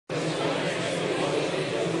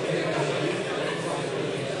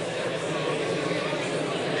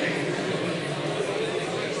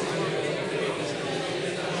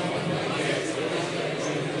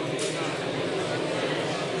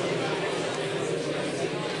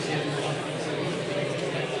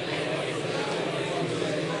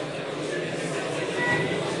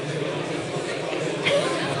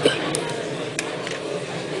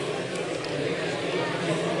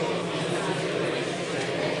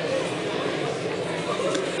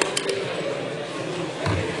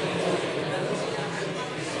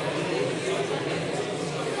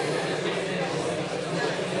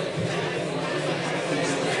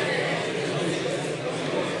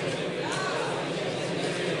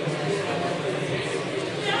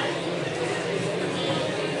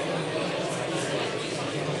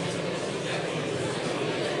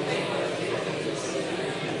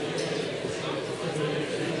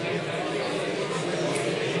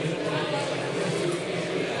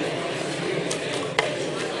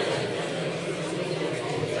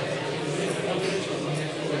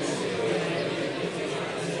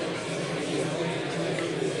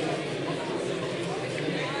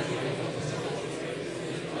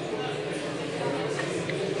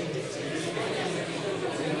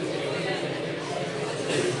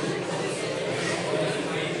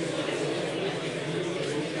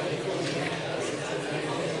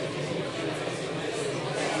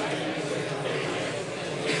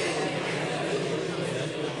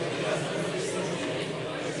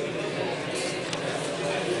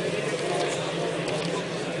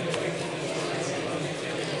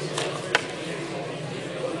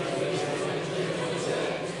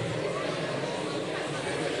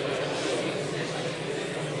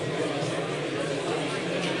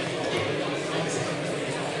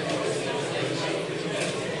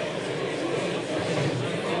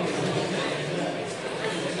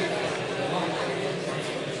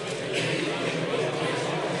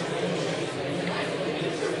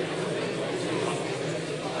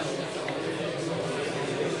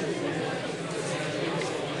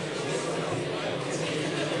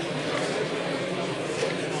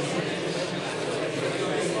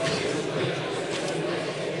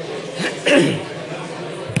Okay,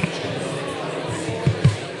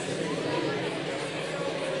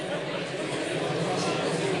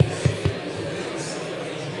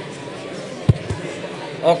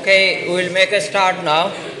 we'll make a start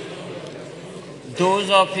now. Those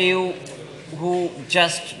of you who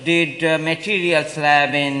just did materials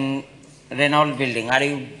lab in Renault building, are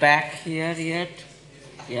you back here yet?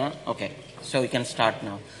 Yeah, okay. So we can start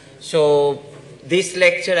now. So this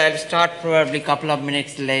lecture I'll start probably a couple of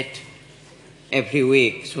minutes late every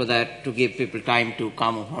week so that to give people time to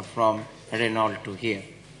come over from Renault to here.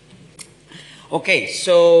 Okay,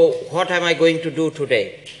 so what am I going to do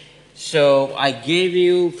today? So I gave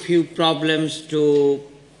you few problems to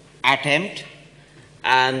attempt,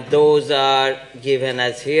 and those are given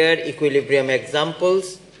as here, equilibrium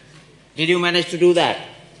examples. Did you manage to do that?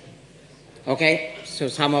 Okay, so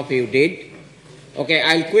some of you did. Okay,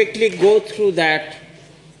 I'll quickly go through that,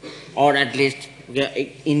 or at least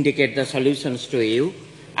indicate the solutions to you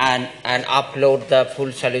and upload the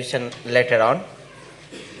full solution later on.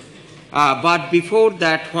 But before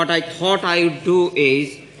that, what I thought I would do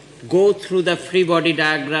is go through the free body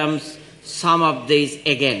diagrams, some of these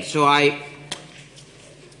again. So I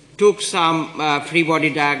took some free body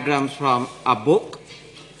diagrams from a book,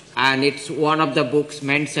 and it's one of the books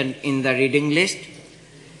mentioned in the reading list.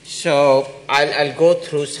 So I'll go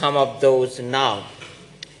through some of those now.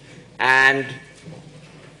 And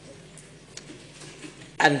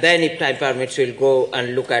then if time permits, we'll go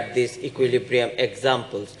and look at these equilibrium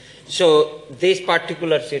examples. So this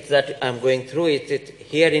particular sheet that I'm going through is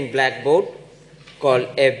here in Blackboard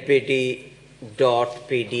called fbd.pdf.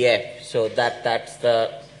 So that's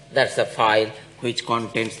the file which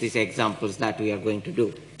contains these examples that we are going to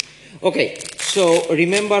do. Okay, so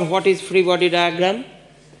remember what is free body diagram?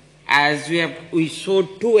 As we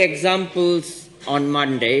showed two examples on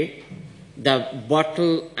Monday, the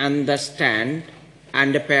bottle and the stand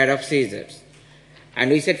and a pair of scissors.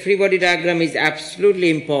 And we said free body diagram is absolutely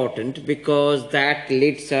important because that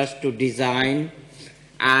leads us to design,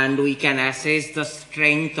 and we can assess the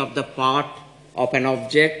strength of the part of an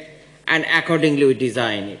object, and accordingly we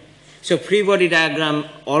design it. So free body diagram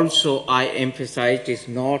also, I emphasized, is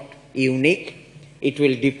not unique. It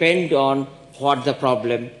will depend on what the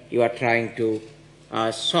problem you are trying to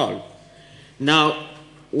solve. Now,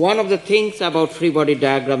 one of the things about free body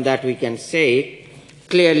diagram that we can say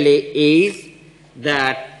clearly is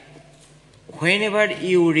that whenever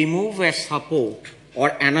you remove a support or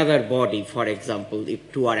another body, for example,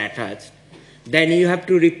 if two are attached, then you have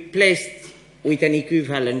to replace with an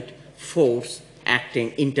equivalent force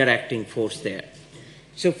interacting force there.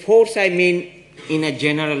 So force, I mean in a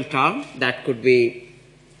general term, that could be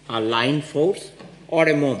a line force or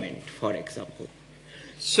a moment, for example.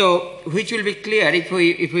 So which will be clear if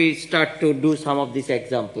we start to do some of these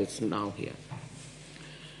examples now here.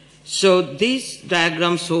 So this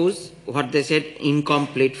diagram shows what they said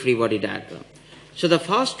incomplete free body diagram. So the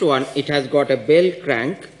first one, it has got a bell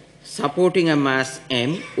crank supporting a mass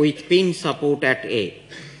M with pin support at A,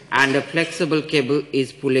 and a flexible cable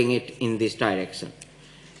is pulling it in this direction.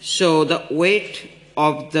 So the weight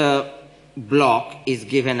of the block is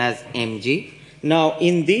given as mg. Now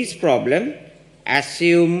in this problem,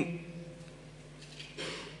 assume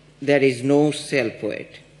there is no self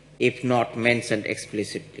weight if not mentioned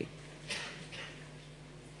explicitly.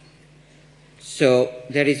 So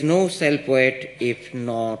there is no self weight if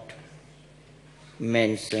not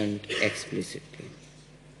mentioned explicitly.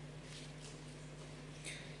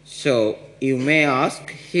 So you may ask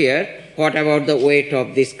here, what about the weight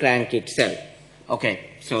of this crank itself? Okay,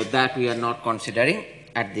 so that we are not considering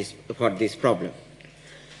for this problem.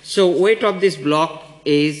 So weight of this block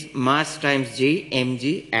is mass times g,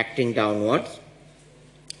 mg, acting downwards,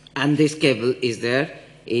 and this cable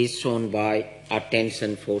is shown by a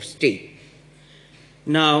tension force T.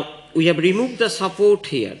 Now we have removed the support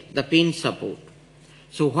here, the pin support.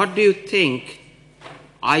 So what do you think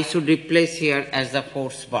I should replace here as the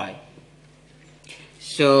force by?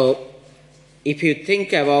 So if you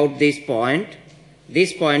think about this point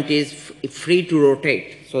is free to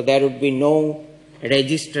rotate. So there would be no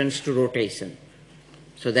resistance to rotation.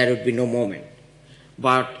 So there would be no moment.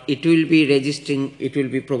 But it will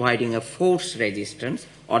be providing a force resistance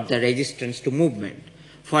or the resistance to movement.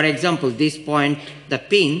 For example, this point, the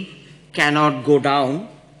pin cannot go down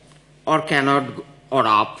or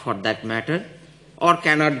up for that matter, or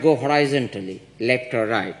cannot go horizontally, left or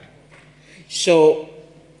right. So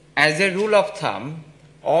as a rule of thumb,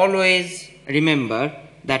 always remember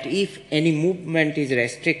that if any movement is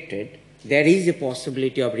restricted, there is a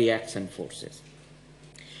possibility of reaction forces.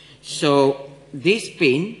 So this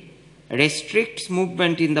pin restricts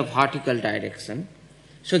movement in the vertical direction,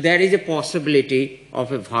 so there is a possibility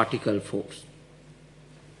of a vertical force.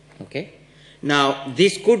 Okay. Now,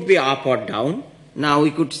 this could be up or down. Now,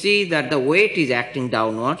 we could see that the weight is acting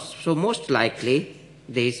downwards, so most likely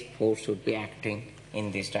this force would be acting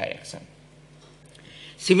in this direction.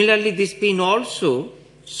 Similarly, this pin also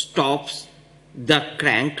stops the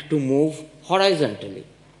crank to move horizontally.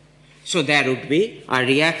 So there would be a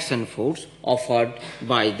reaction force offered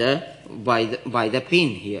by the pin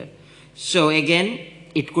here. So again,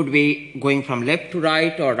 it could be going from left to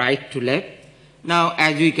right or right to left. Now,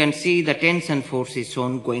 as we can see, the tension force is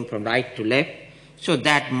shown going from right to left. So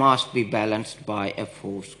that must be balanced by a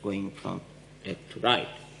force going from left to right.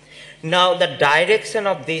 Now, the direction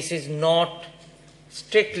of this is not,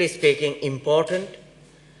 strictly speaking, important.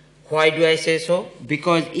 Why do I say so?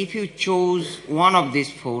 Because if you choose one of these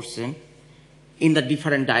forces in the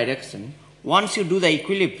different direction, once you do the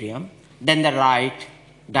equilibrium, then the right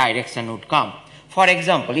direction would come. For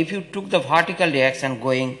example, if you took the vertical direction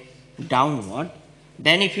going downward,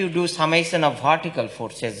 then if you do summation of vertical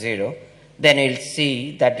forces 0, then you'll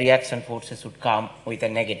see that reaction forces would come with a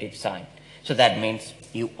negative sign. So that means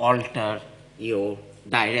you alter your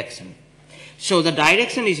direction. So the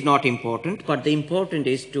direction is not important, but the important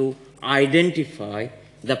is to identify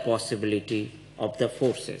the possibility of the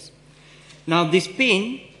forces. Now this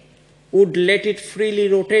pin would let it freely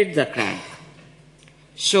rotate the crank.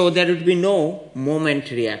 So there would be no moment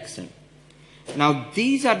reaction. Now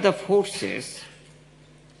these are the forces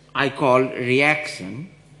I call reaction,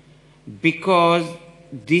 because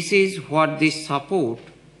this is what this support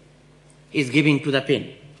is giving to the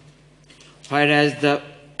pin. Whereas the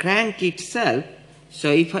crank itself,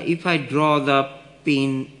 so if I draw the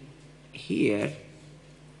pin here,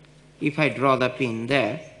 if I draw the pin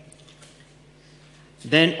there,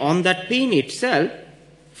 then on that pin itself,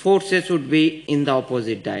 forces would be in the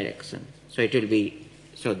opposite direction. So it will be,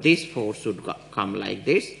 so this force would come like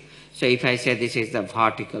this. So if I say this is the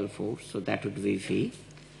vertical force, so that would be V.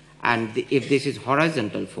 And if this is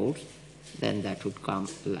horizontal force, then that would come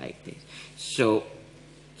like this. So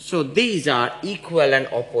these are equal and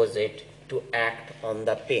opposite to act on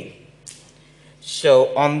the pin.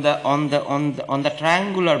 So on the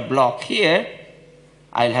triangular block here,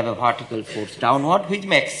 I'll have a vertical force downward, which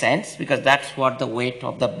makes sense because that's what the weight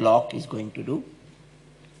of the block is going to do.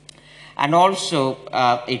 And also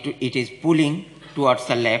it is pulling towards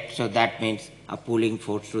the left, so that means a pulling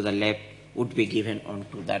force to the left would be given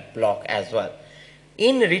onto that block as well.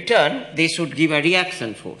 In return, this would give a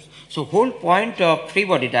reaction force. So whole point of free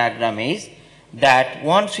body diagram is that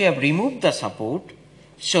once we have removed the support,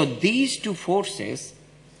 so these two forces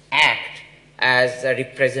act as a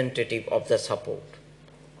representative of the support.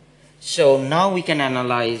 So now we can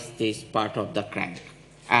analyze this part of the crank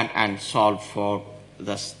and solve for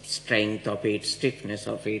the strength of it, stiffness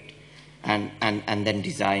of it, and then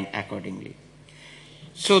design accordingly.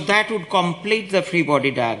 So that would complete the free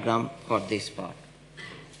body diagram for this part.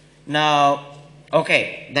 Now,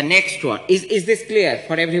 okay, the next one. Is this clear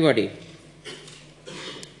for everybody?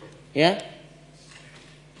 Yeah?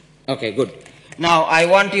 Okay, good. Now, I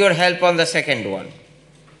want your help on the second one.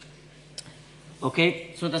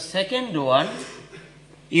 Okay, so the second one,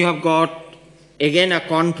 you have got again a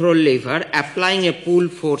control lever applying a pull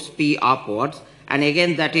force P upwards, and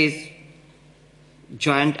again that is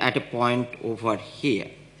joint at a point over here.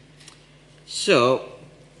 So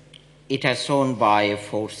it has shown by a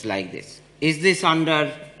force like this. Is this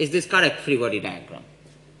correct free body diagram?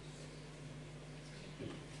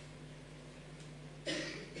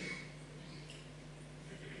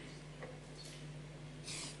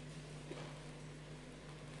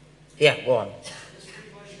 Yeah, go on.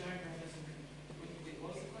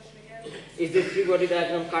 Is this free body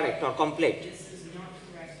diagram correct or complete? This is not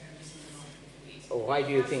correct and this is not complete. Oh, why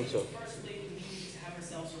do you think so? Firstly, we need to have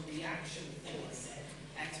ourselves a reaction force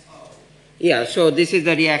at O. Yeah, so this is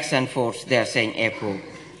the reaction force they are saying FO.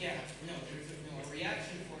 Yeah, no, there's a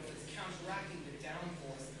reaction force that's counteracting the down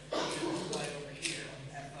force which is right over here,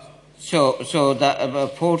 FO. So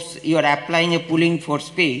the force, you are applying a pulling force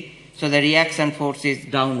P, so the reaction force is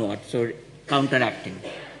downward, so counteracting. Fair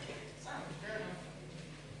enough.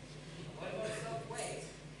 What about self-weight?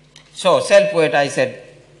 So self-weight, I said,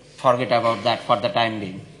 forget about that for the time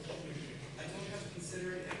being. I don't have to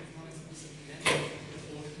consider it if not explicitly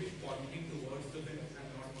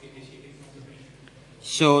mentioned.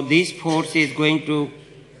 So this force is going to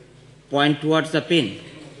point towards the pin.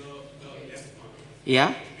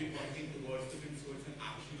 Yeah?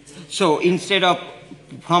 So instead of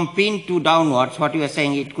from pin to downwards, what you are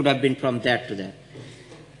saying, it could have been from there to there.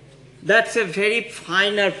 That's a very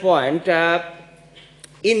finer point.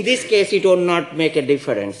 In this case, it will not make a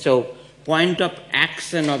difference. So, point of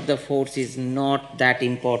action of the force is not that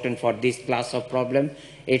important for this class of problem.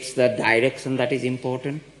 It's the direction that is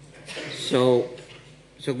important. So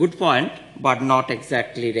good point, but not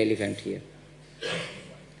exactly relevant here.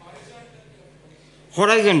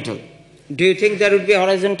 Horizontal. Do you think there would be a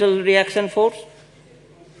horizontal reaction force?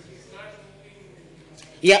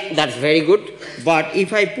 Yeah, that's very good. But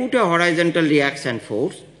if I put a horizontal reaction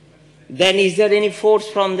force, then is there any force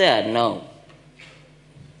from there? No.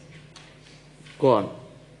 Go on.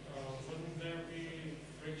 Wouldn't there be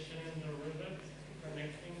friction in the rivet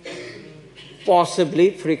connecting?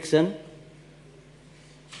 Possibly friction.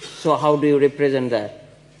 So how do you represent that?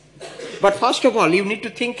 But first of all, you need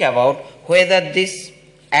to think about whether this,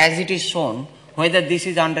 as it is shown, whether this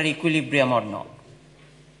is under equilibrium or not.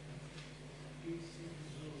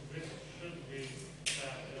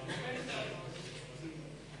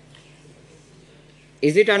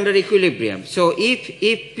 Is it under equilibrium? So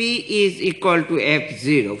if P is equal to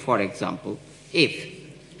F0, for example,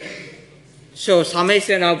 so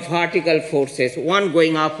summation of vertical forces, one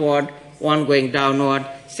going upward, one going downward,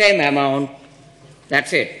 same amount,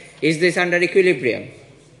 that's it. Is this under equilibrium?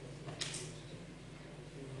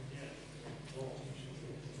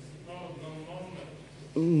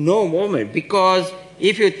 No moment, because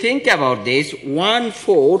if you think about this, one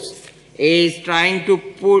force is trying to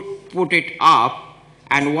put it up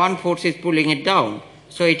and one force is pulling it down.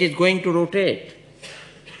 So it is going to rotate.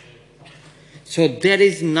 So there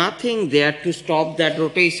is nothing there to stop that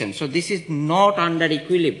rotation. So this is not under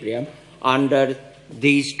equilibrium under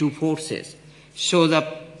these two forces. So the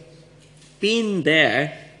pin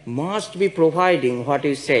there must be providing what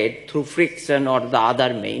you said through friction or the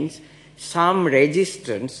other means, some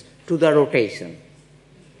resistance to the rotation.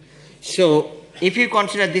 So if you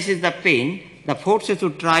consider this is the pin, the forces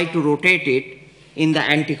would try to rotate it in the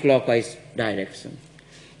anti-clockwise direction.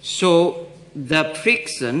 So the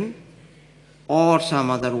friction or some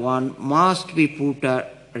other one must be put a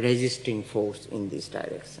resisting force in this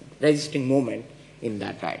direction, resisting moment in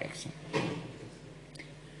that direction.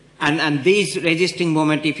 And this resisting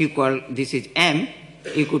moment, if you call this is M,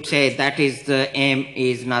 you could say that is the M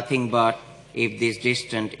is nothing but, if this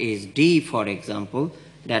distance is D, for example,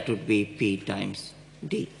 that would be P times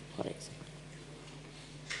D, for example.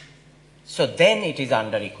 So then it is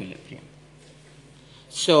under equilibrium.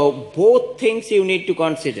 So both things you need to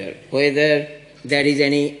consider, whether there is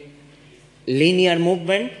any linear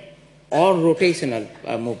movement or rotational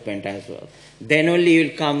movement as well. Then only you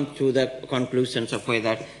will come to the conclusions of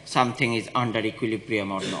whether something is under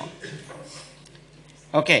equilibrium or not.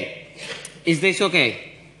 Okay. Is this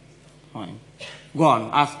okay? Fine. Go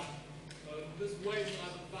on, ask. This weight is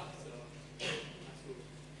not a factor.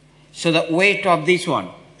 So the weight of this one?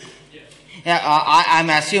 Yes. Yeah, I'm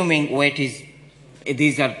assuming weight is,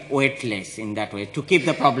 these are weightless in that way, to keep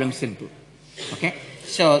the problem simple. Okay?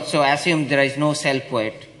 So assume there is no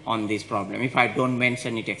self-weight on this problem, if I don't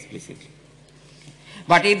mention it explicitly.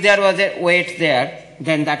 But if there was a weight there,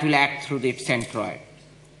 then that will act through the centroid.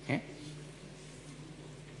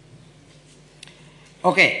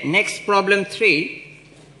 Okay, next problem 3,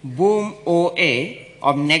 boom OA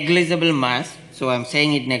of negligible mass, so I am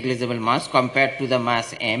saying it negligible mass compared to the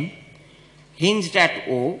mass M, hinged at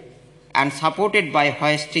O and supported by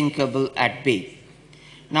hoisting cable at B.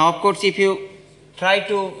 Now of course if you try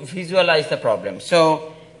to visualize the problem,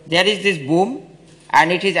 so there is this boom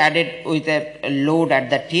and it is added with a load at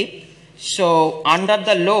the tip. So under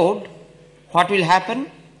the load, what will happen?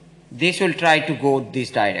 This will try to go these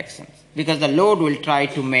directions, because the load will try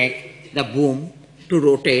to make the boom to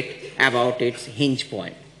rotate about its hinge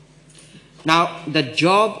point. Now the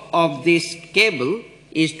job of this cable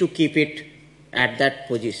is to keep it at that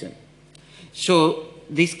position. So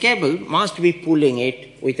this cable must be pulling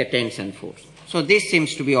it with a tension force. So this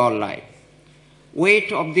seems to be all right.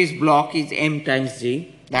 Weight of this block is M times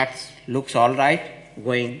G. That looks all right,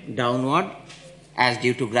 going downward as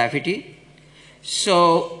due to gravity.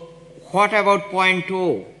 So what about point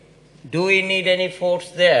O? Do we need any force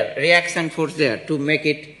there, reaction force there, to make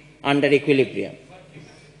it under equilibrium?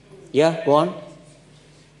 Yeah, go on.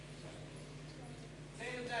 Same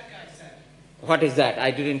as that guy said. What is that?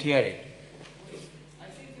 I didn't hear it. I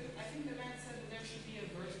think the man said that there should be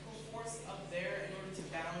a vertical force up there in order to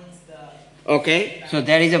balance the... Okay, so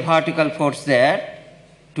there is a vertical force there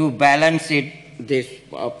to balance it, this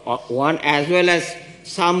one, as well as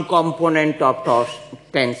some component of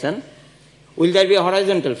tension. Will there be a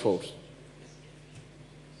horizontal force?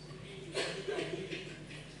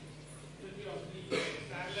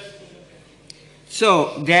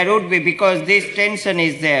 So there would be, because this tension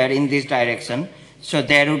is there in this direction, so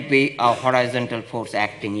there would be a horizontal force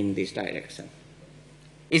acting in this direction.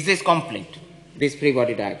 Is this complete, this free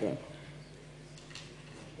body diagram?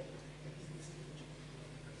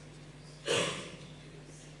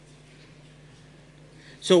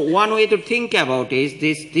 So one way to think about is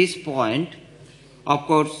this point, of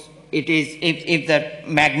course, it is if the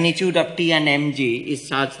magnitude of T and mg is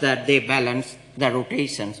such that they balance the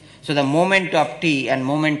rotations. So the moment of T and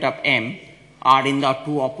moment of m are in the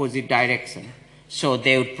two opposite directions. So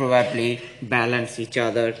they would probably balance each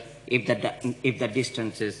other if the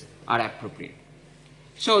distances are appropriate.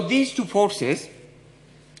 So these two forces,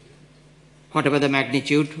 whatever the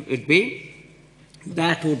magnitude would be,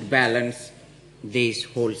 that would balance this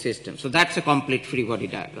whole system. So that's a complete free body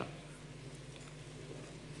diagram.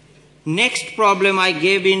 Next problem I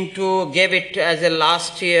gave it as a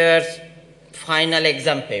last year's final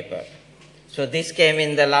exam paper. So this came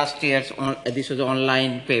in the last year's, this was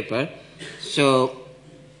online paper. So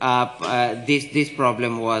this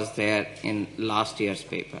problem was there in last year's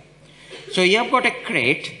paper. So you have got a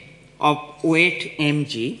crate of weight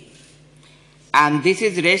mg, and this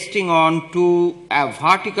is resting on to a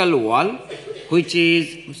vertical wall which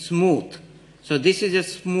is smooth. So this is a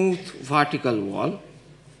smooth vertical wall,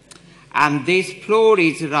 and this floor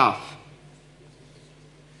is rough.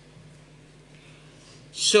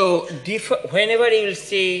 So whenever you will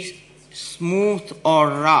see smooth or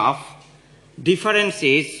rough, difference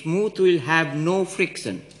is smooth will have no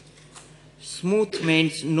friction. Smooth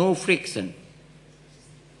means no friction.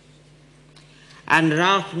 And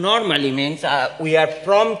rough normally means we are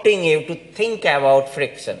prompting you to think about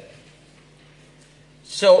friction.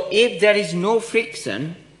 So if there is no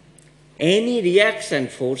friction, any reaction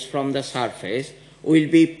force from the surface will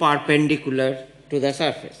be perpendicular to the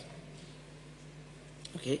surface.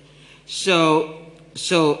 Okay. So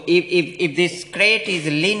if this crate is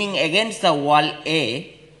leaning against the wall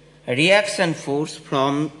A, reaction force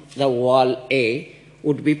from the wall A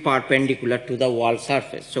would be perpendicular to the wall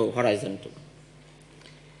surface, so horizontal.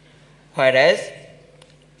 Whereas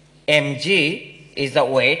mg is the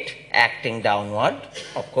weight acting downward,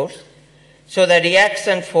 of course. So the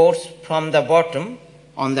reaction force from the bottom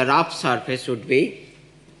on the rough surface would be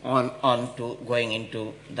on to going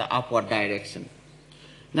into the upward direction.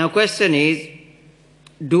 Now question is,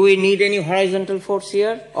 do we need any horizontal force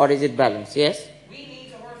here, or is it balanced? Yes? We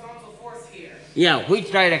need a horizontal force here. Yeah,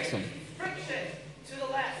 which direction? Friction to the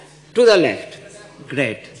left. To the left.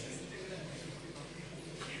 Great.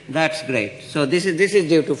 That's great. So this is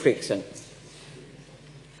due to friction.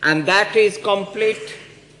 And that is complete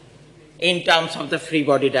in terms of the free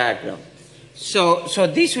body diagram. So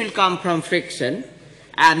this will come from friction,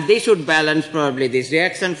 and this would balance probably this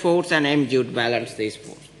reaction force, and mg would balance this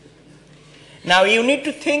force. Now you need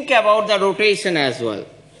to think about the rotation as well.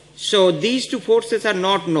 So these two forces are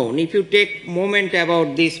not known. If you take moment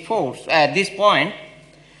about this force at this point,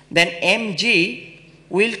 then mg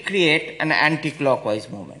will create an anti-clockwise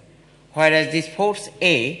moment, whereas this force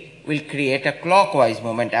A will create a clockwise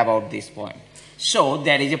moment about this point. So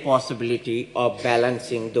there is a possibility of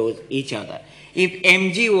balancing those each other. If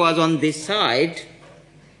mg was on this side,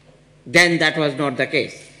 then that was not the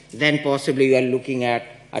case. Then possibly you are looking at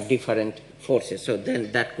a different forces. So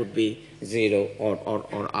then that could be 0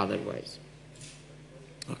 or otherwise.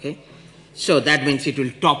 Okay? So that means it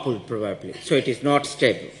will topple probably. So it is not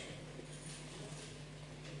stable.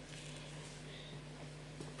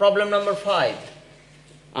 Problem number 5.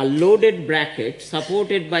 A loaded bracket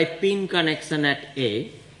supported by pin connection at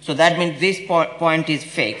A. So that means this point is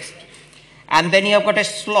fixed. And then you have got a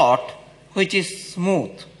slot which is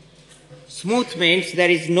smooth. Smooth means there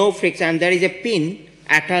is no friction, and there is a pin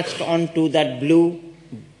attached onto that blue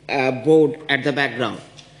board at the background.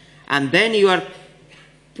 And then you are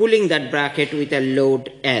pulling that bracket with a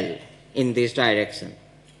load L in this direction.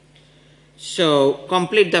 So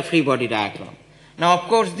complete the free body diagram. Now of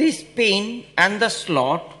course this pin and the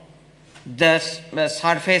slot, the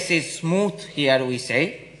surface is smooth here we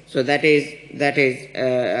say. So that is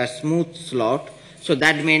a smooth slot. So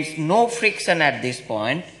that means no friction at this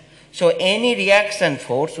point. So any reaction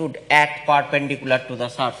force would act perpendicular to the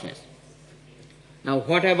surface. Now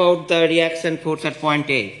what about the reaction force at point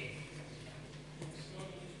A?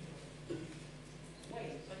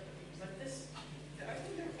 Wait, but this, I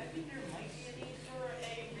think there might be a need for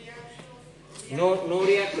a reaction. No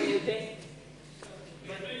reaction you think?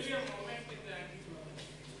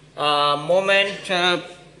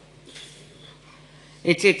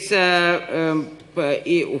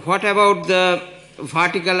 What about the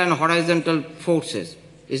vertical and horizontal forces?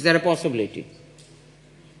 Is there a possibility?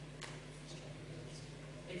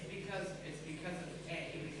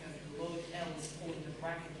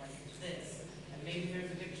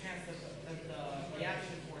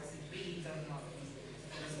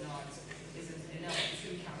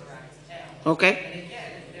 Okay. And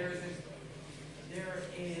again, there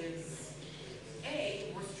is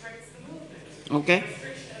A restricts the movement. Okay.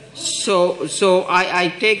 Restriction of So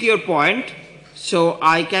I take your point. So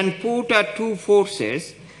I can put two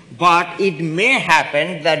forces, but it may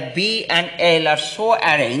happen that B and L are so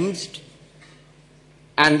arranged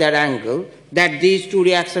and their angle that these two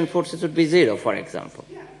reaction forces would be 0, for example.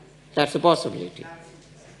 That's a possibility.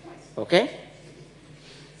 Okay?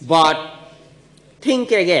 But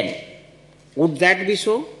think again. Would that be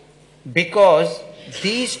so? Because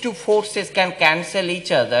these two forces can cancel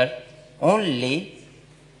each other only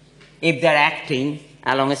if they're acting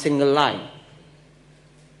along a single line.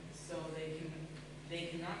 So they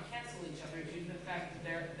cannot cancel each other due to the fact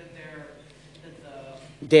that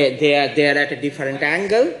They are at a different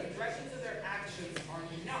angle. the directions of their actions are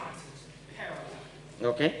not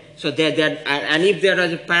parallel. Okay, so and if there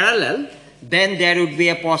is a parallel, then there would be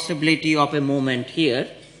a possibility of a moment here,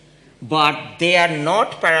 but they are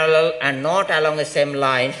not parallel and not along the same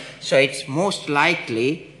line, so it's most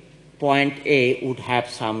likely point A would have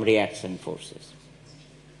some reaction forces.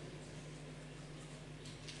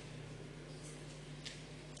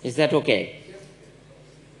 Is that okay?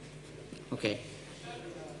 Okay.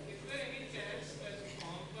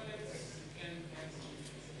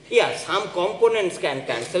 Yeah, some components can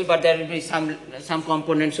cancel, but there will be some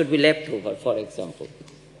components should be left over, for example.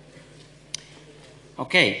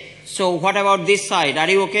 Okay, so what about this side? Are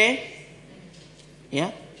you okay?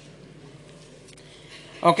 Yeah?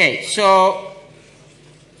 Okay, so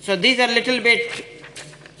these are a little bit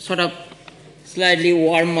sort of slightly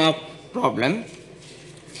warm up problem.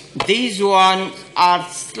 These ones are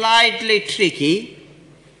slightly tricky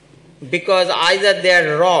because either they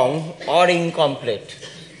are wrong or incomplete.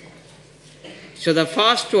 So the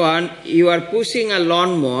first one, you are pushing a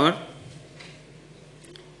lawnmower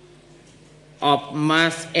of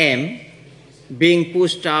mass M being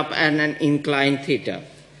pushed up at an inclined theta.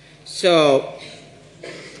 So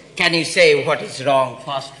can you say what is wrong?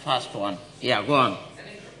 First one. Yeah, go on. An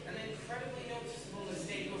incredibly noticeable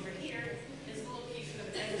mistake over here is the location of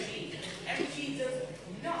MG. MG does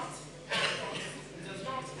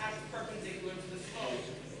not act perpendicular to the slope.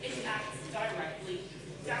 It acts directly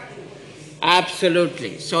downwards.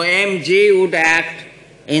 Absolutely. So mg would act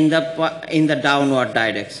in the downward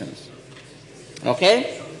directions.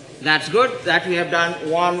 Okay? That's good. That we have done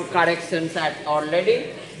one correction set already.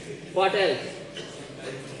 What else?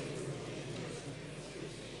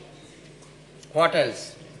 What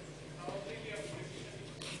else?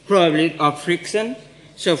 Probability of friction.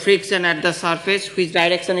 So friction at the surface, which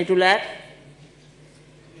direction it will act?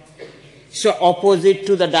 So opposite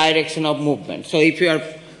to the direction of movement. So if you are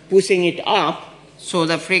pushing it up, so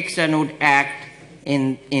the friction would act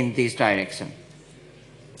in this direction.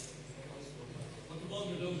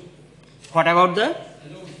 What about the?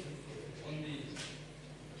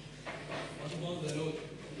 What about the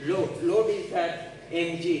load? Load is that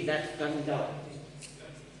mg that's coming down.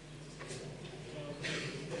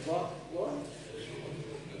 What?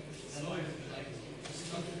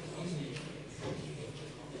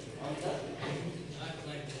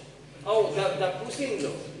 Oh, the pushing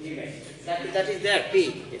load, you mean. That is there,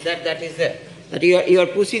 P. That is there. That you are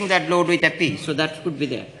pushing that load with a P, so that could be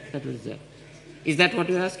there. That was there. Is that what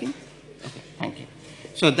you're asking? Okay, thank you.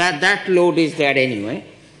 So that load is there anyway.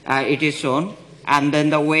 It is shown, and then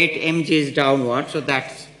the weight mg is downward, so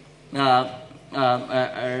that's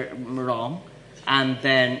wrong. And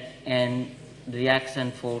then the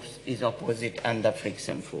reaction force is opposite, and the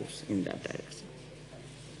friction force in that direction.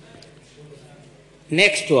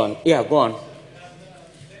 Next one, yeah, go on. There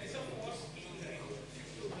is a force P, right?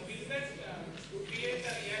 So will that create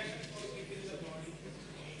the reaction force within the body?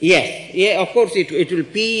 Yes, yeah, of course it will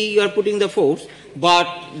P, you are putting the force, but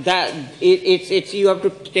that it's you have to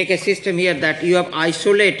take a system here that you have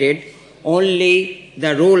isolated only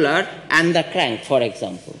the roller and the crank, for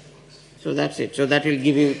example. So that's it. So that will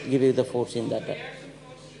give you the force in that.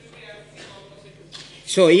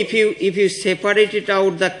 So if you separate it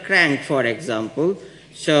out the crank, for example,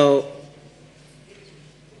 so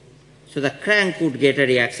the crank would get a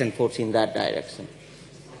reaction force in that direction.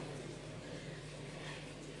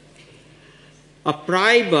 A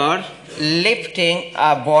pry bar lifting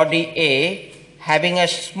a body A having a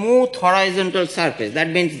smooth horizontal surface. That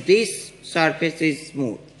means this surface is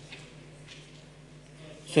smooth.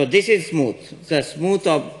 So this is smooth, the smooth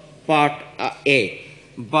of part A.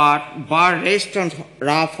 But bar rests on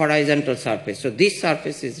rough horizontal surface. So this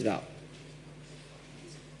surface is rough.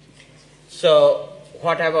 So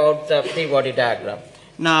what about the free body diagram?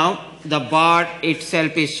 Now the bar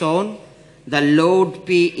itself is shown, the load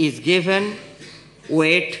P is given,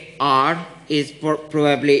 weight R, is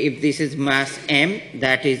probably, if this is mass m,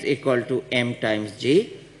 that is equal to m times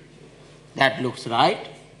g. That looks right.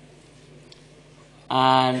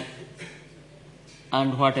 And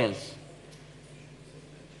what else?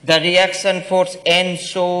 The reaction force N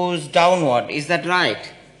shows downward. Is that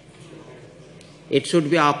right? It should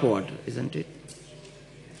be upward, isn't it?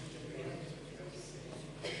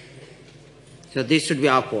 So this should be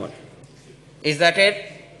upward. Is that it?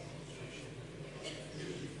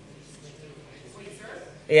 Wait, sir?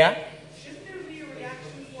 Yeah? Shouldn't there be a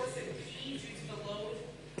reaction force at P due to the load?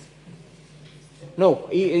 No,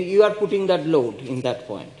 you are putting that load in that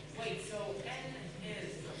point. Wait, so N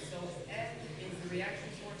is the reaction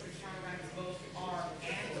force which counteracts both R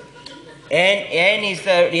and P? N is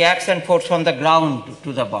the reaction force from the ground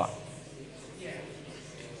to the bar. Yeah.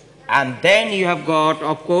 And then you have got,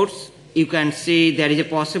 of course, you can see there is a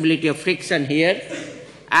possibility of friction here.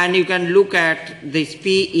 And you can look at this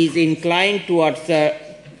P is inclined towards the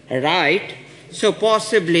right. So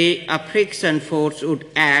possibly a friction force would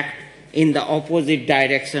act in the opposite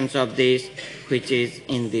directions of this, which is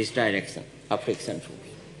in this direction, a friction force.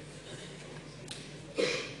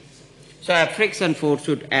 So a friction force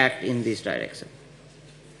would act in this direction.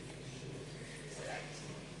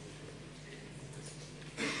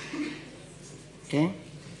 Okay.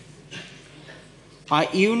 A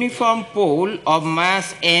uniform pole of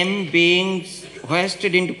mass m being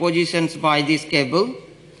hoisted into positions by this cable.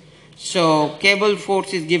 So cable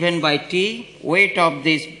force is given by T, weight of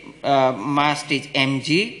this mast is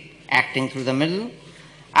mg, acting through the middle,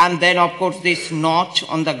 and then of course this notch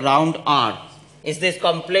on the ground R. Is this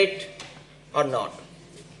complete or not?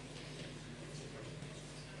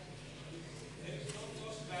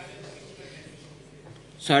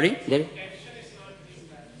 Sorry? There?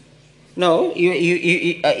 No,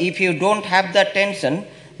 if you don't have the tension,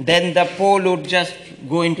 then the pole would just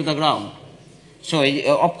go into the ground. So,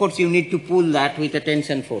 of course, you need to pull that with a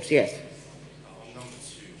tension force, yes.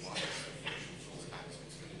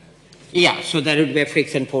 Yeah, so there would be a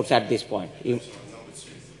friction force at this point.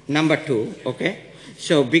 Number two, okay.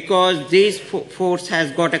 So, because this force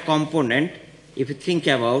has got a component, if you think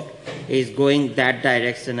about, is going that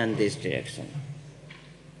direction and this direction.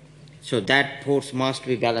 So that force must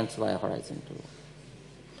be balanced by a horizontal.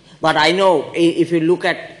 But I know if you look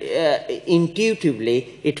at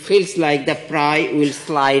intuitively, it feels like the pry will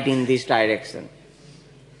slide in this direction.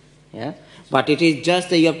 Yeah? But it is just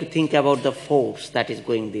that you have to think about the force that is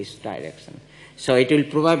going this direction. So it will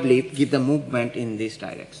probably give the movement in these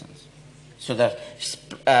directions. So the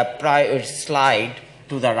pry will slide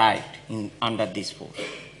to the right under this force.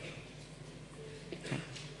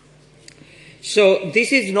 So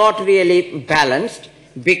this is not really balanced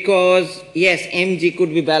because, yes, mg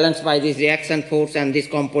could be balanced by this reaction force and this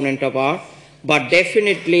component of R, but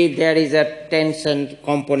definitely there is a tension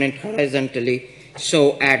component horizontally.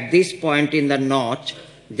 So at this point in the notch,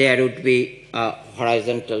 there would be a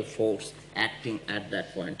horizontal force acting at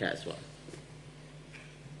that point as well.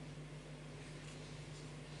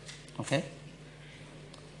 Okay?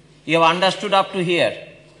 You have understood up to here?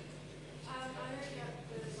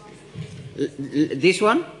 This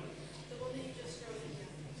one?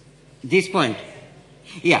 This point?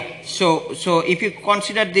 Yeah. So if you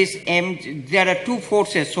consider this m, there are two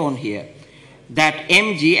forces shown here. That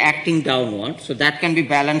mg acting downward, so that can be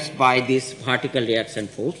balanced by this vertical reaction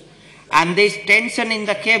force. And this tension in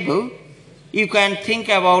the cable, you can think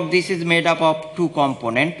about this is made up of two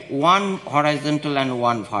components, one horizontal and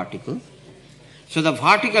one vertical. So the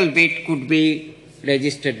vertical bit could be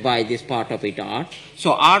registered by this part of it R.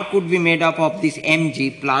 So R could be made up of this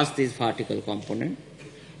mg plus this vertical component.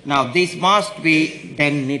 Now this must be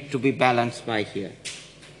then need to be balanced by here.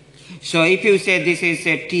 So if you say this is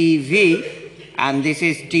a TV and this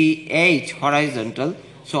is TH horizontal,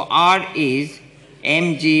 so R is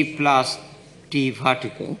mg plus T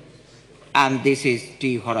vertical and this is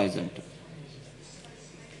T horizontal.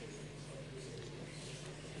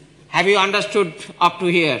 Have you understood up to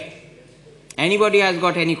here? Anybody has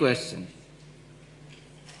got any question?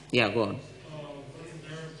 Yeah, go on.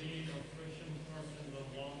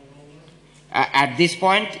 At this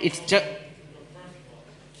point, it's just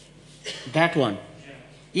that one.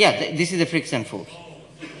 Yeah, this is the friction force.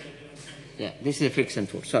 Yeah, this is the friction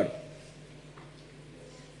force. Sorry.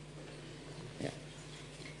 Yeah.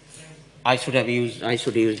 I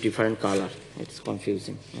should use different color. It's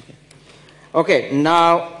confusing. Okay. Okay.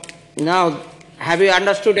 Now, have you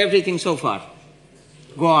understood everything so far?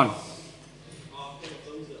 Go on.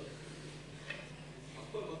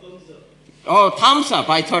 Oh, thumbs up.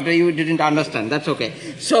 I thought you didn't understand. That's okay.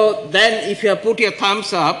 So then if you have put your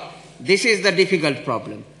thumbs up, this is the difficult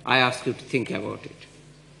problem. I ask you to think about it.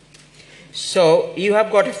 So you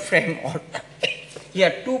have got a frame, or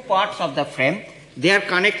here two parts of the frame, they are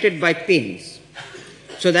connected by pins.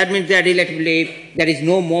 So that means they are relatively, there is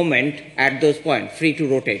no moment at those points, free to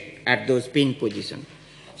rotate at those pin position.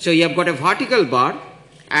 So you have got a vertical bar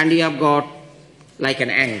and you have got like an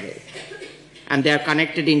angle. And they are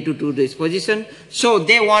connected into this position. So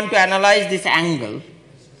they want to analyze this angle.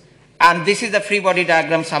 And this is the free body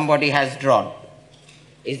diagram somebody has drawn.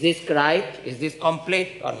 Is this right? Is this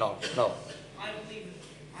complete or no? No. I believe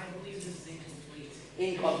this is incomplete.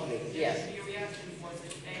 Incomplete, yes. Your reaction force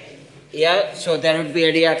is A, Yeah, so there would be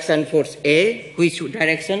a reaction force A. Which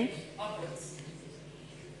direction? upwards.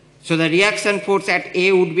 So the reaction force at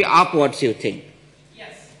A would be upwards, you think?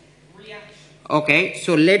 Yes, reaction. Okay,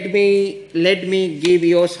 so let me give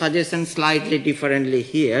your suggestion slightly differently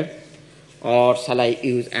here, or shall I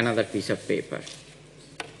use another piece of paper?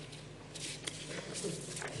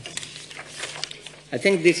 I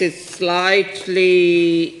think this is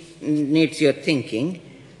slightly needs your thinking.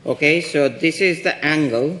 Okay, so this is the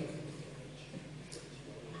angle,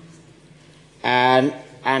 and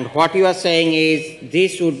what you are saying is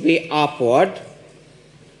this would be upward,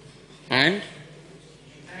 and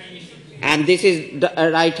this is the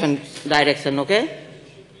right hand direction, okay?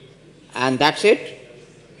 And that's it?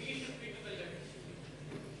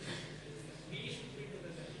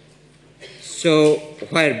 So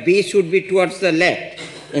where B should be towards the left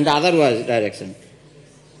in the other direction.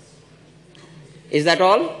 Is that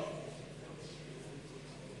all?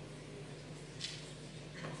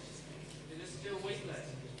 It is still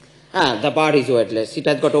weightless. The bar is weightless. It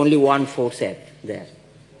has got only one force F there.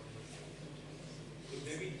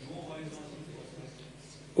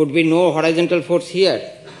 Could be no horizontal force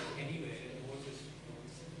here.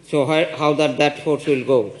 So how that force will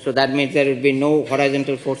go? So that means there will be no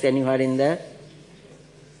horizontal force anywhere in there.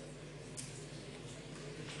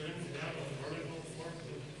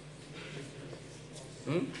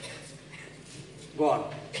 Go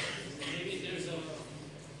on. Maybe there's a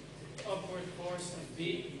upward force of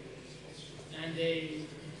B and a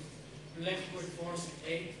leftward force of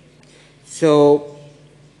A.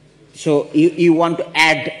 So you want to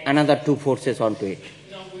add another two forces onto it.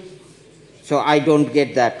 No, So I don't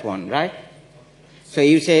get that one, right? So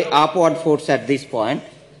you say upward force at this point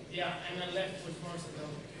yeah, and a leftward force at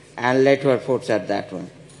the and leftward force at that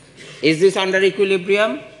one. Is this under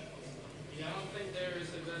equilibrium? Yeah, I don't think there is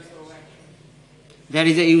a vertical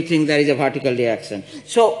action. You think there is a vertical reaction.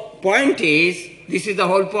 So point is, this is the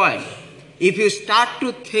whole point. If you start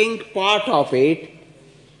to think part of it,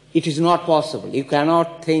 it is not possible. You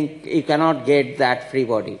cannot get that free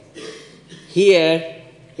body. Here,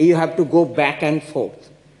 you have to go back and forth.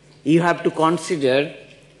 You have to consider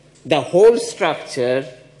the whole structure,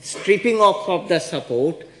 stripping off of the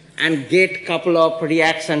support and get couple of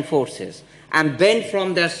reaction forces. And then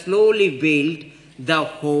from there slowly build the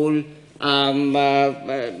whole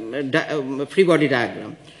free body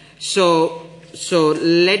diagram. So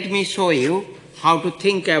let me show you how to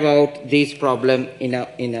think about this problem in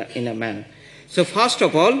a manner. So first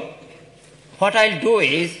of all, what I'll do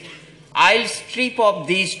is I'll strip off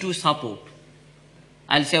these two support.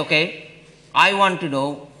 I'll say, okay, I want to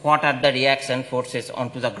know what are the reaction forces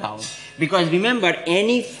onto the ground. Because remember,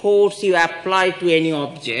 any force you apply to any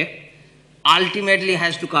object ultimately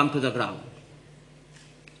has to come to the ground,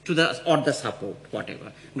 or the support,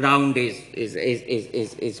 whatever. Ground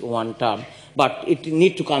is one term, but it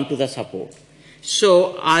needs to come to the support.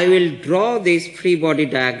 So I will draw this free body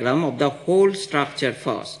diagram of the whole structure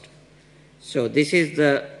first. So this is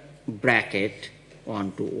the bracket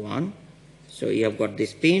 1 to 1. So you have got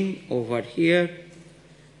this pin over here,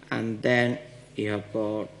 and then you have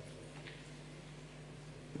got,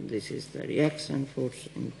 this is the reaction force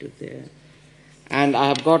into there, and I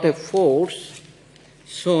have got a force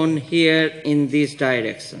shown here in this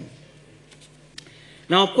direction.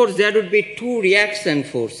 Now of course there would be two reaction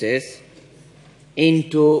forces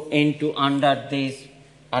into under this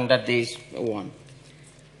one.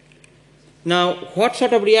 Now, what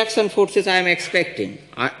sort of reaction forces I am expecting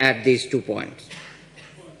at these 2 points?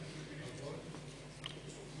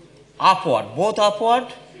 Upward, both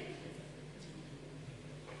upward.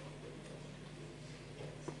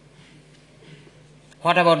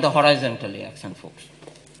 What about the horizontal reaction force?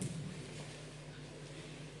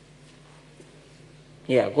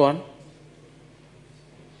 Yeah, go on.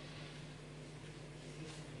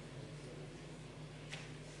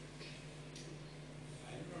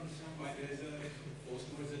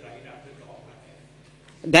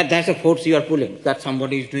 That's a force you are pulling, that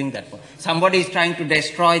somebody is doing that. Somebody is trying to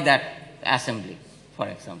destroy that assembly, for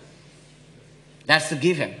example. That's the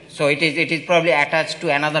given. So it is probably attached to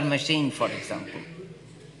another machine, for example,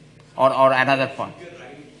 or another point.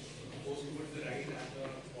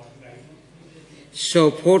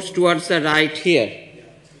 So force towards the right here.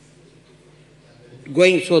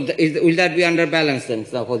 Going, so will that be under balance then,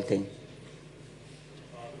 the whole thing?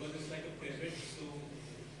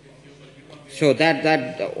 So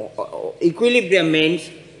that equilibrium means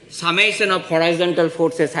summation of horizontal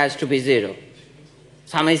forces has to be 0.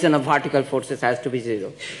 Summation of vertical forces has to be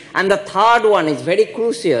 0. And the third one is very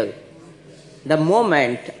crucial. The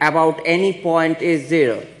moment about any point is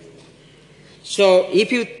 0. So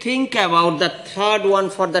if you think about the third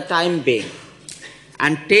one for the time being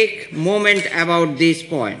and take moment about this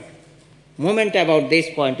point. Moment about this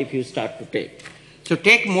point if you start to take. So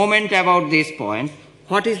take moment about this point.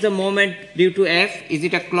 What is the moment due to F? Is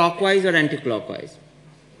it a clockwise or anti-clockwise?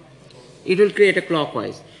 It will create a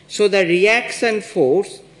clockwise. So the reaction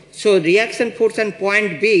force on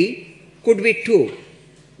point B could be two.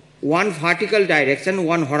 One vertical direction,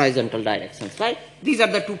 one horizontal direction, right? These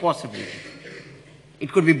are the two possibilities.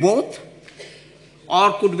 It could be both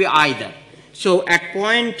or could be either. So at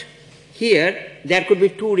point here, there could be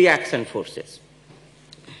two reaction forces.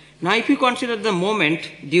 Now if you consider the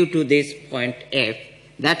moment due to this point F,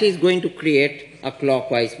 that is going to create a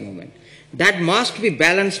clockwise moment. That must be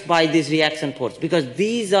balanced by this reaction force because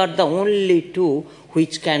these are the only two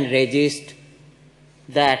which can resist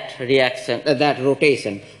that reaction, that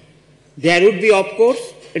rotation. There would be, of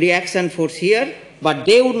course, reaction force here, but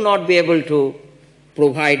they would not be able to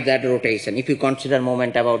provide that rotation if you consider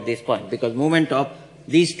moment about this point because moment of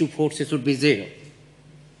these two forces would be 0.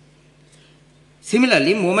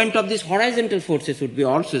 Similarly, moment of these horizontal forces would be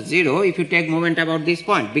also 0 if you take moment about this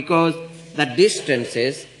point because the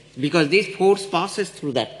distances, because this force passes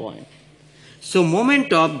through that point. So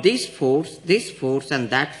moment of this force and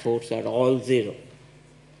that force are all 0.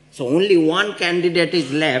 So only one candidate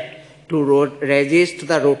is left to resist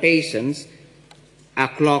the rotations, a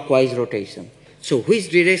clockwise rotation. So which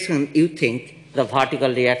direction you think the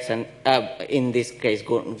vertical reaction in this case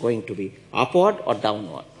going to be? Upward or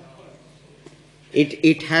downward?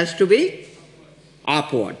 It has to be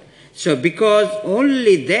upward. So because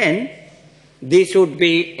only then this would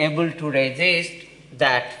be able to resist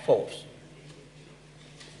that force.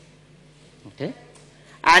 Okay?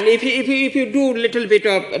 And if you do little bit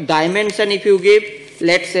of dimension, if you give,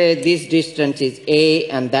 let's say this distance is A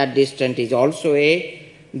and that distance is also A,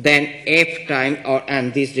 then F time,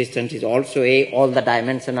 and this distance is also A, all the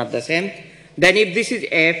dimensions are the same. Then if this is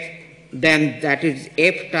F, then that is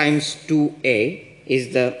F times 2A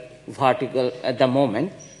is the vertical, the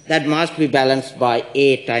moment. That must be balanced by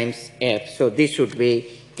A times F. So this should be,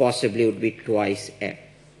 possibly would be twice F.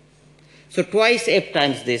 So twice F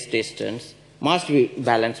times this distance must be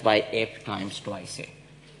balanced by F times twice A.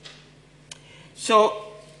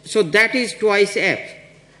 So that is twice F.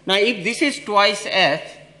 Now if this is twice F,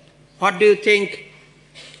 what do you think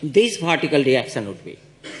this vertical reaction would be?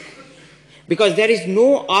 Because there is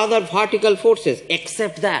no other vertical forces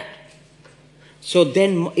except that. So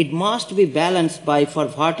then it must be balanced by, for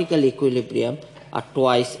vertical equilibrium, a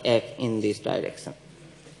twice F in this direction.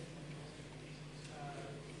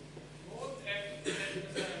 Both F and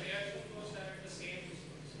the reaction force are at the same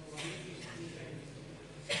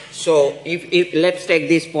distance. So if let's take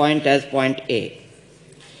this point as point A.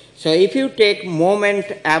 So if you take moment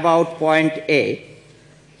about point A,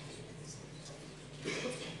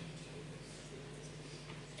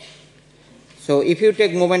 so if you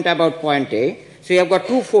take moment about point A, so you have got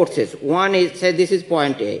two forces. One is, say this is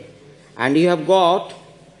point A, and you have got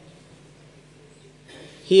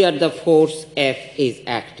here the force F is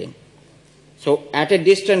acting. So at a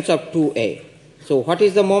distance of 2A. So what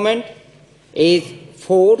is the moment? Is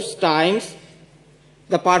force times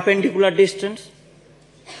the perpendicular distance.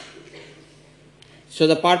 So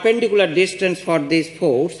the perpendicular distance for this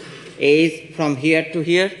force is from here to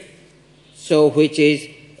here, so which is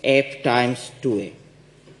F times 2A.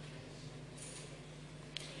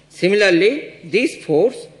 Similarly, this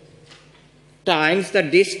force times the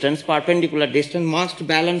distance, perpendicular distance, must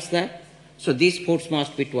balance that. So this force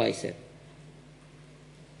must be twice F.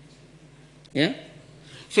 Yeah?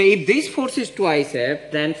 So if this force is twice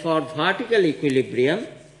F, then for vertical equilibrium,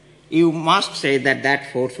 you must say that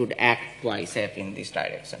that force would act twice F in this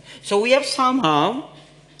direction. So we have somehow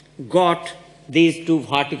got these two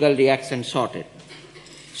vertical reactions sorted.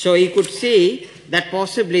 So you could see that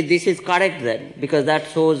possibly this is correct then, because that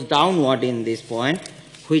shows downward in this point,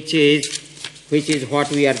 which is what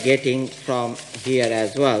we are getting from here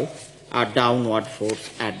as well, a downward force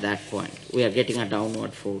at that point. We are getting a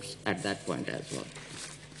downward force at that point as well.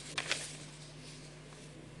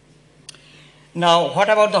 Now, what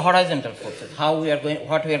about the horizontal forces?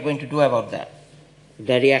 What we are going to do about that?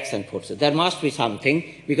 The reaction forces. There must be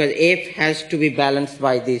something, because F has to be balanced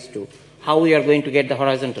by these two. How we are going to get the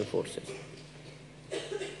horizontal forces?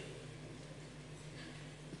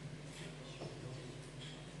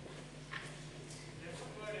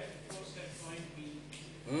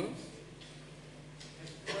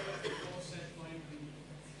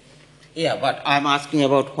 Yeah, but I'm asking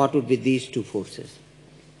about what would be these two forces.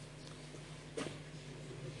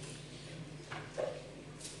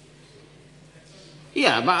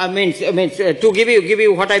 Yeah, but I mean, to give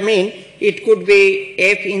you what I mean, it could be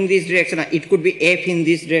F in this direction, it could be F in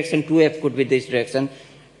this direction, 2F could be this direction,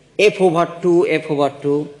 F over 2, F over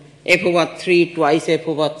 2, F over 3, twice F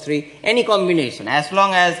over 3, any combination, as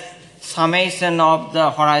long as summation of the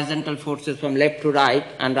horizontal forces from left to right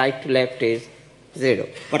and right to left is 0.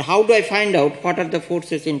 But how do I find out what are the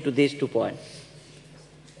forces into these 2 points?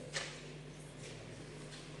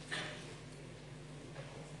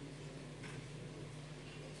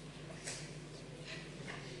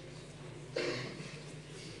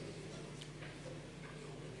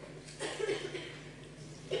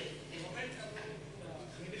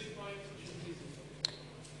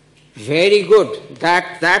 Very good.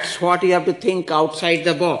 That's what you have to think outside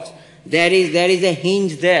the box. There is a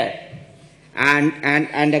hinge there,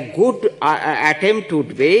 and a good attempt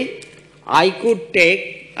would be, I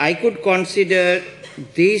could consider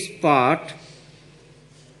this part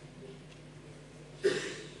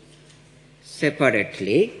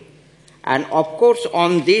separately, and of course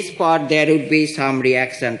on this part there would be some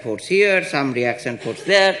reaction force here, some reaction force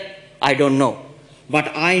there. I don't know,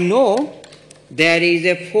 but I know there is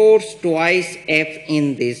a force twice F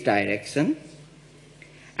in this direction,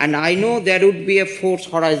 and I know there would be a force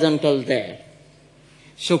horizontal there.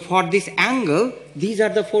 So for this angle, these are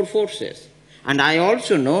the 4 forces. And I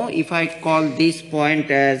also know, if I call this point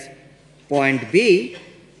as point B,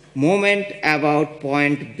 moment about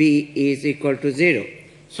point B is equal to 0.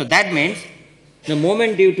 So that means the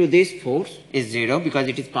moment due to this force is 0 because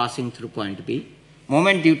it is passing through point B.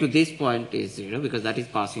 Moment due to this point is 0 because that is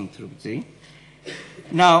passing through C.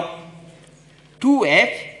 Now,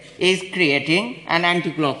 2F is creating an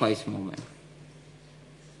anticlockwise moment.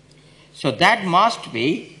 So that must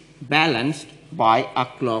be balanced by a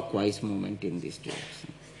clockwise moment in this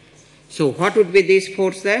direction. So what would be this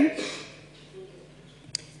force then?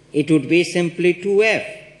 It would be simply 2F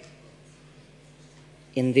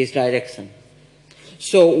in this direction.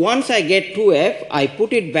 So once I get 2F, I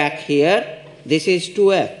put it back here. This is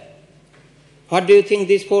 2F. What do you think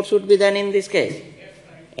this force would be then in this case?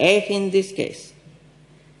 F in this case.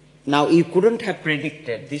 Now you couldn't have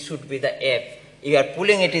predicted this would be the F. You are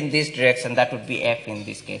pulling it in this direction, that would be F in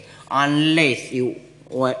this case, unless you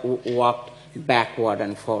walked backward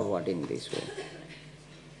and forward in this way.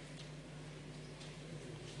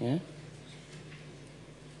 Yeah?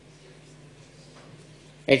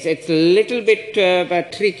 It's a little bit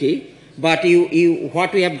tricky, but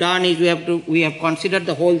what we have done is we have considered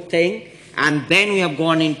the whole thing, and then we have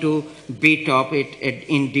gone into bit of it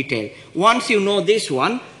in detail. Once you know this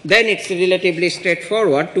one, then it's relatively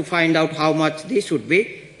straightforward to find out how much this would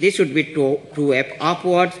be. This would be 2F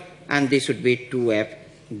upwards, and this would be 2F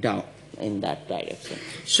down in that direction.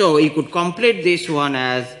 So you could complete this one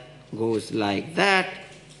as goes like that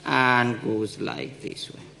and goes like this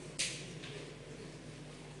way.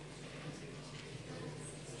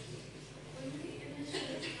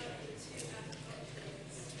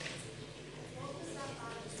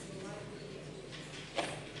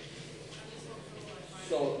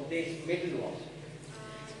 So this middle one.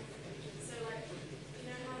 So like, you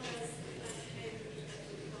know how there's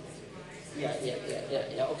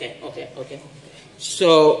Yeah. Okay.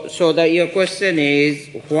 So your question is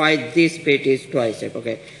why this bit is twice F.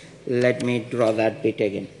 Okay, let me draw that bit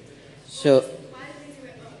again. So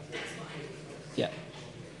yeah.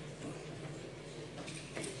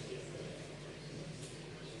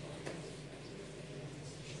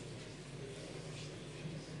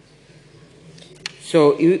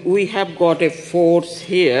 So we have got a force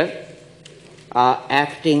here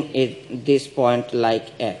acting at this point like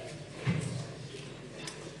F.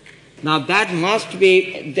 Now that must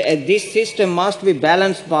be, this system must be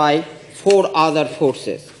balanced by 4 other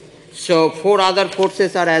forces. So 4 other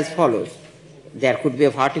forces are as follows. There could be a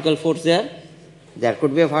vertical force there, there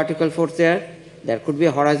could be a vertical force there, there could be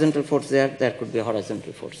a horizontal force there, there could be a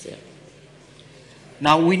horizontal force there.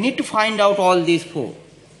 Now we need to find out all these 4.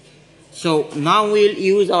 So now we'll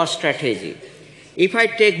use our strategy. If I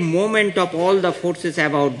take moment of all the forces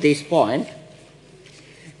about this point,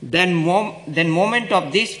 then moment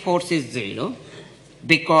of this force is 0,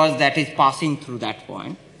 because that is passing through that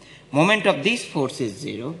point. Moment of this force is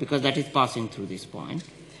 0 because that is passing through this point.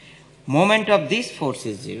 Moment of this force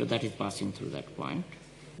is 0, that is passing through that point,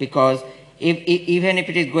 because even if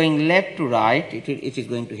it is going left to right, it is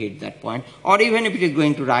going to hit that point, or even if it is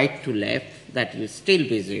going to right to left, that will still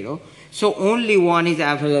be 0. So only one is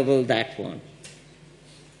available, that one.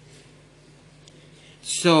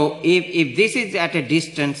 So if this is at a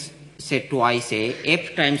distance, say twice A,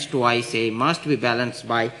 F times twice A must be balanced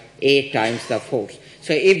by A times the force.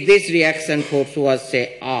 So if this reaction force was,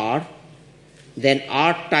 say, R, then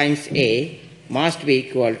R times A must be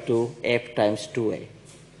equal to F times 2A.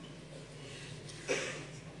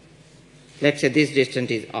 Let's say this distance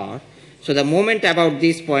is R. So the moment about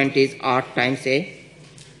this point is R times A,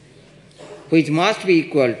 which must be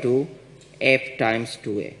equal to F times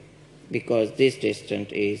 2A, because this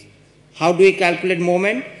distance is, how do we calculate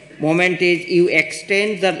moment? Moment is you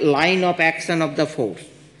extend the line of action of the force.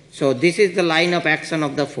 So this is the line of action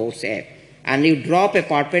of the force F, and you drop a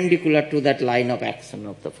perpendicular to that line of action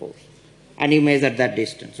of the force, and you measure that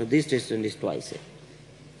distance. So this distance is twice A.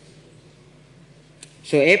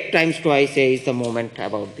 So F times twice A is the moment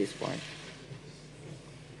about this point.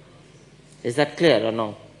 Is that clear or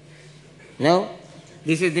no? No?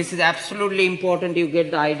 This is absolutely important. You get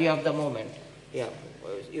the idea of the moment. Yeah,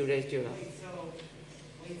 you raised your hand.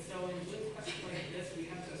 So in with questions like this, we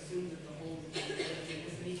have to assume that the whole thing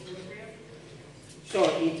is in equilibrium? So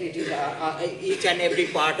it is each and every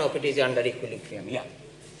part of it is under equilibrium. Yeah.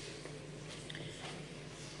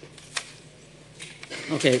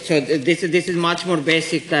 Okay, so this is much more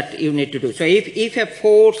basic that you need to do. So if a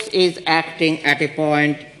force is acting at a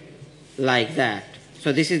point like that,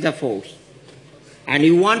 so this is the force, and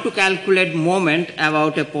you want to calculate moment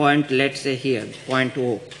about a point, let's say here, point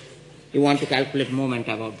O. You want to calculate moment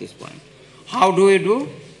about this point. How do you do?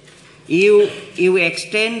 You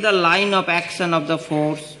extend the line of action of the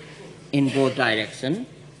force in both directions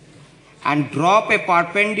and drop a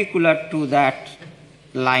perpendicular to that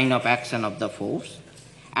line of action of the force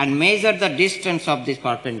and measure the distance of this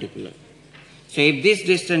perpendicular. So if this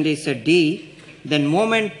distance is a d, then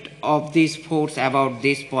moment of this force about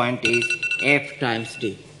this point is F times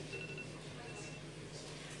d.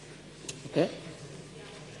 Okay?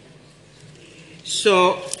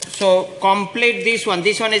 So complete this one.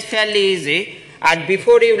 This one is fairly easy. And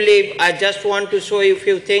before you leave, I just want to show you a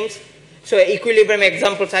few things. So equilibrium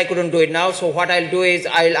examples, I couldn't do it now. So what I'll do is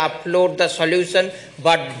I'll upload the solution,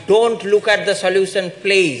 but don't look at the solution,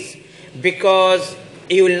 please, because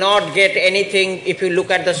you will not get anything if you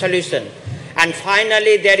look at the solution. And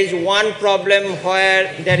finally, there is one problem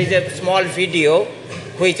where there is a small video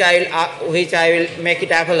which I will make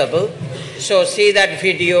it available. So see that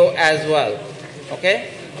video as well. Okay?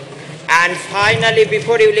 And finally,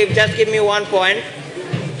 before you leave, just give me one point.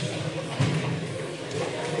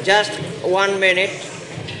 Just 1 minute.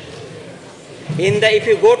 If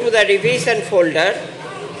you go to the revision folder,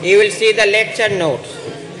 you will see the lecture notes.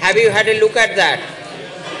 Have you had a look at that?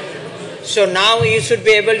 So now you should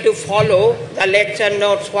be able to follow the lecture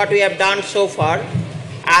notes, what we have done so far.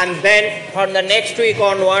 And then from the next week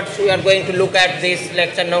onwards, we are going to look at these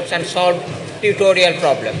lecture notes and solve tutorial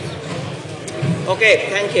problems. Okay,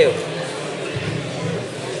 thank you.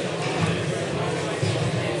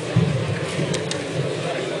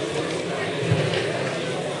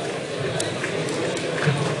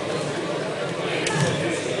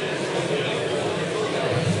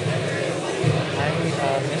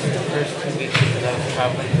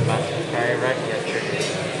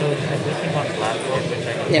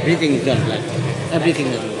 Everything is on Blackboard. Everything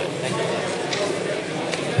is on Blackboard.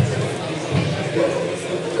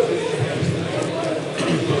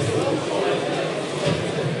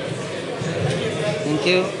 Thank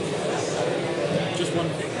you. Just one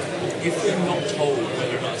thing. If we're not told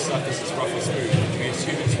whether or not a surface is rough or smooth, can we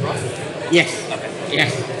assume it's rough? Yes. Okay.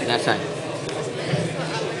 Yes, that's right.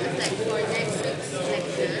 Like for next week's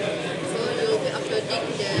lecture, so you'll be uploading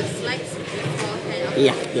the slides beforehand.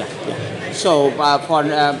 Yeah. So for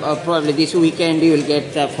probably this weekend you will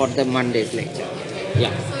get for the Monday's lecture.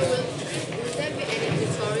 Yeah. So will there be any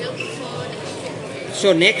tutorial before next week?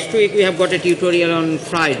 So next week we have got a tutorial on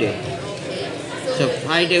Friday. Okay. So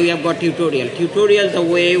Friday we have got tutorial. Tutorial, the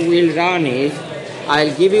way we'll run is,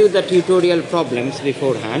 I'll give you the tutorial problems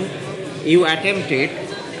beforehand. You attempt it,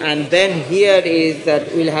 and then here is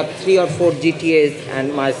that we'll have 3 or 4 GTAs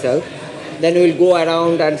and myself. Then we'll go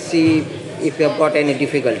around and see if you have got any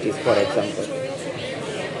difficulties, for example.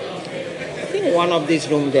 I think one of these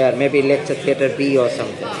rooms there, maybe lecture theatre B or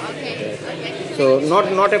something. Okay. So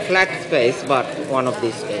not a flat space, but one of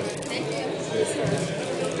these spaces.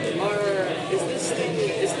 Is this thing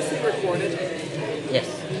Yes,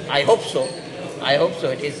 I hope so. I hope so.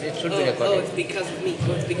 It should be Oh, recorded. it's because of me.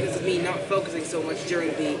 Oh, it's because of me not focusing so much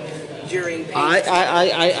during page.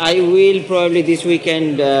 I will probably this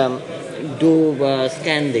weekend do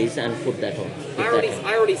scan these and put that on. I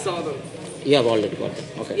already saw them. You have already got them.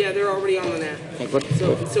 Okay. Yeah, they're already on the net. Okay, good.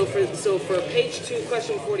 So for page 2,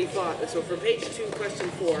 question 45. So for page 2, question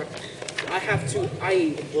 4, I have to.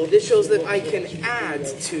 This shows that I can add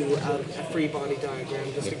to a free body diagram.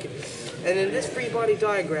 And in this free body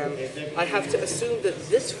diagram, I have to assume that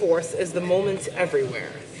this force is the moment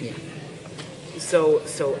everywhere. Yeah. So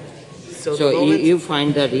the moment. you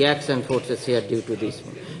find the reaction forces here due to this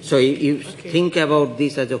one. So you think about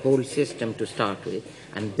this as a whole system to start with,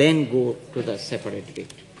 and then go to the separate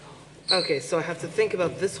bit. Okay, so I have to think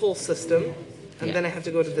about this whole system, and Yeah. then I have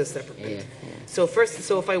to go to this separate bit. Yeah, yeah. So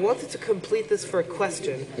if I wanted to complete this for a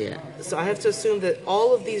question, Yeah. so I have to assume that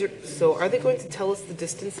all of these are. So are they going to tell us the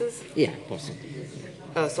distances? Yeah, possibly.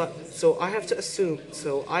 So I have to assume.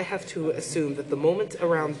 So I have to assume that the moment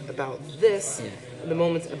around about this, Yeah. and the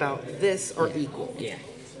moments about this are equal. Yeah.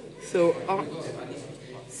 So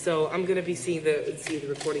I'm gonna be seeing the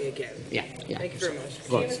recording again. Yeah. Yeah. Thank you very much.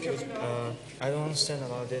 Go on. I don't understand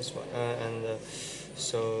about this one,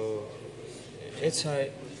 so it's a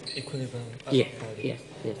equilibrium. Yeah, body. yeah,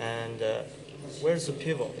 yeah. And where's the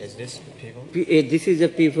pivot? Is this the pivot? This is a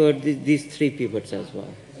pivot. These 3 pivots as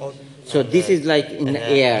well. Oh, So and, this is like in and, the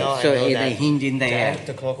air. no, I So know the that hinge in the air.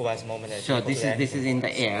 The clockwise moment. So this is in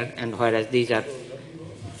the air, and whereas these are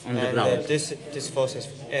on the And ground. this force is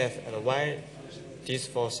F, and why these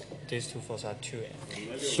two forces are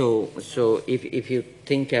 2F? So if you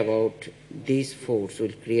think about this force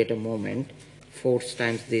will create a moment, force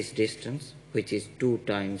times this distance, which is 2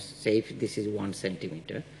 times, say if this is 1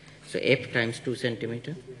 centimeter, so F times 2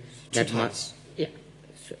 centimeter. Two That times. yeah.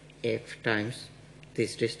 So F times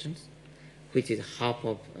this distance, which is half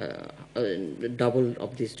of double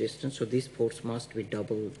of this distance. So this force must be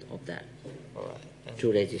double of that All right. And,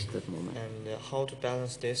 to resist that moment. and how to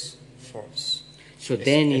balance this force? So It's-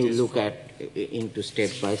 then it you is look from- at into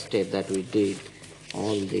step by step that we did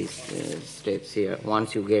all these steps here.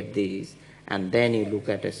 Once you get these, and then you look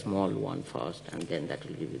at a small one first, and then that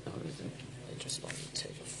will give you the horizon. I just want to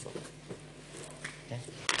take a photo. Okay.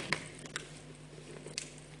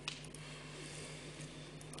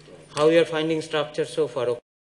 How you are finding structure so far?